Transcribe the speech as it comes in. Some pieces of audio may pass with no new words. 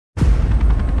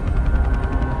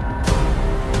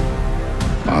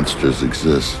monsters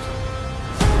exist.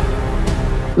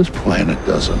 This planet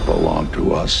doesn't belong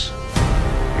to us.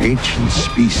 Ancient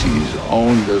species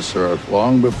owned this earth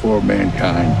long before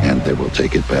mankind, and they will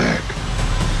take it back.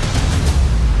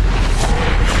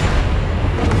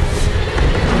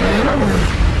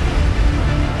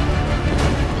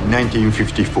 In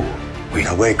 1954, we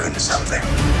awakened something.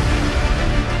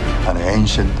 An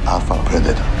ancient alpha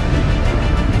predator.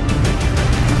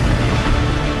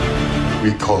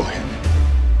 We call him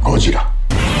Godzilla.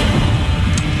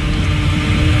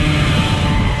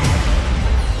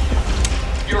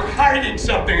 You're hiding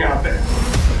something out there.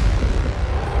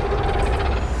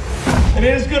 And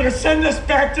it is going to send us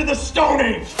back to the Stone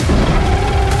Age.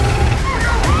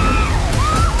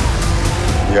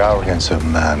 The arrogance of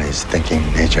man is thinking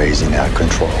nature is in our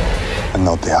control, and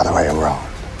not the other way around.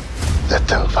 Let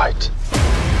them fight.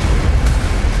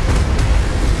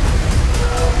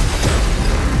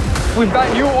 We've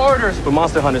got new orders for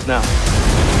monster hunters now.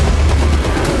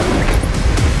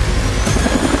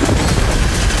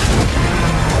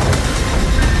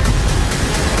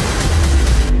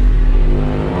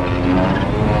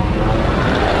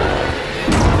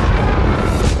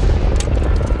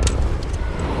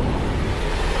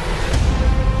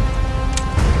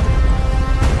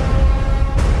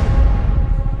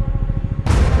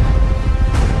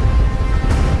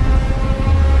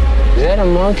 Is that a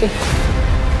monkey?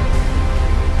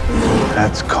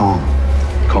 That's Kong.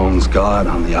 Kong's God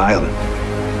on the island.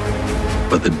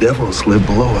 But the devils live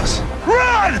below us.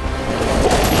 Run!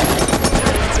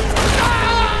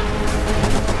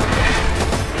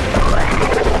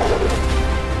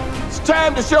 It's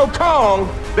time to show Kong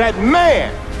that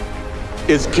man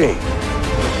is king.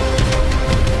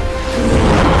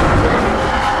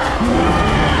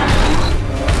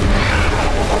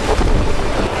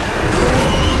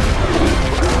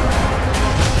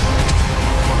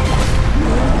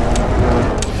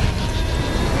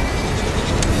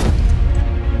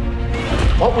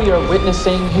 What we are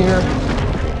witnessing here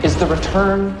is the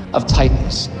return of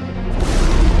Titans.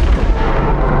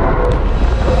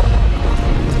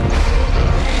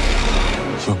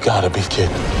 You gotta be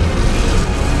kidding.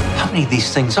 How many of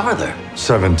these things are there?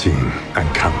 17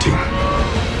 and counting.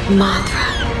 Mothra,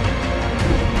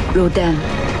 Rodan,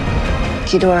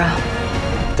 Ghidorah.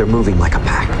 They're moving like a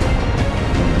pack.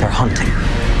 They're hunting.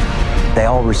 They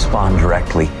all respond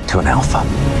directly to an alpha.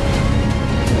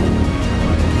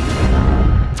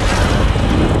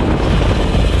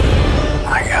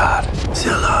 My God,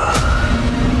 Zilla.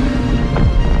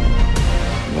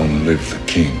 Long live the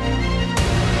king.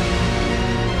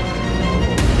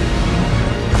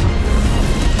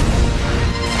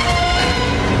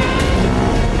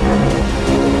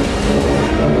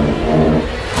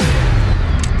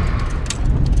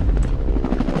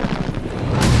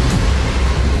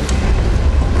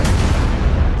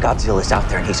 Godzilla's out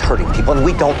there and he's hurting people, and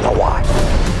we don't know why.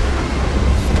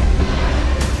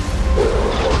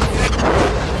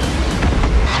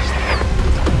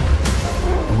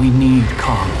 We need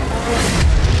Kong.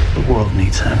 The world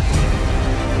needs him.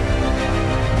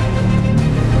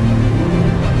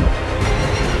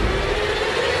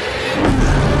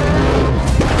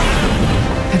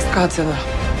 It's Godzilla.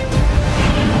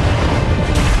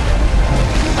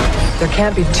 There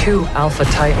can't be two Alpha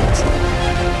Titans.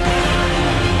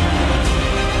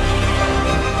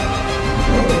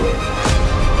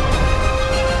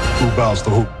 Who bows to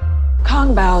who?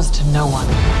 Kong bows to no one.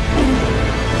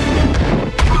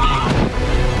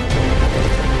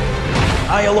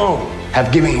 I alone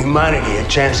have given humanity a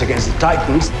chance against the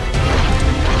Titans.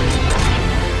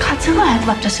 Godzilla had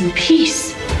left us in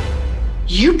peace.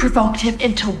 You provoked him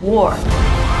into war.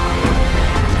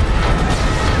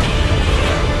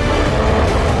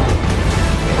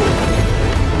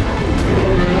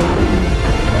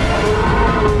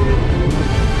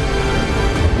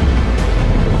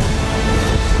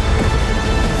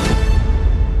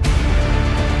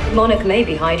 Monarch may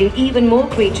be hiding even more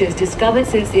creatures discovered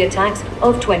since the attacks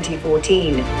of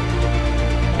 2014.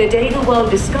 The day the world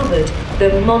discovered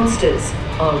that monsters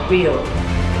are real.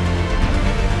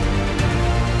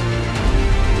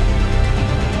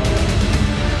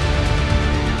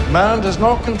 Man does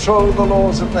not control the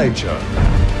laws of nature.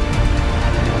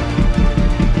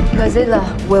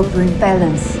 Godzilla will bring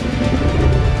balance.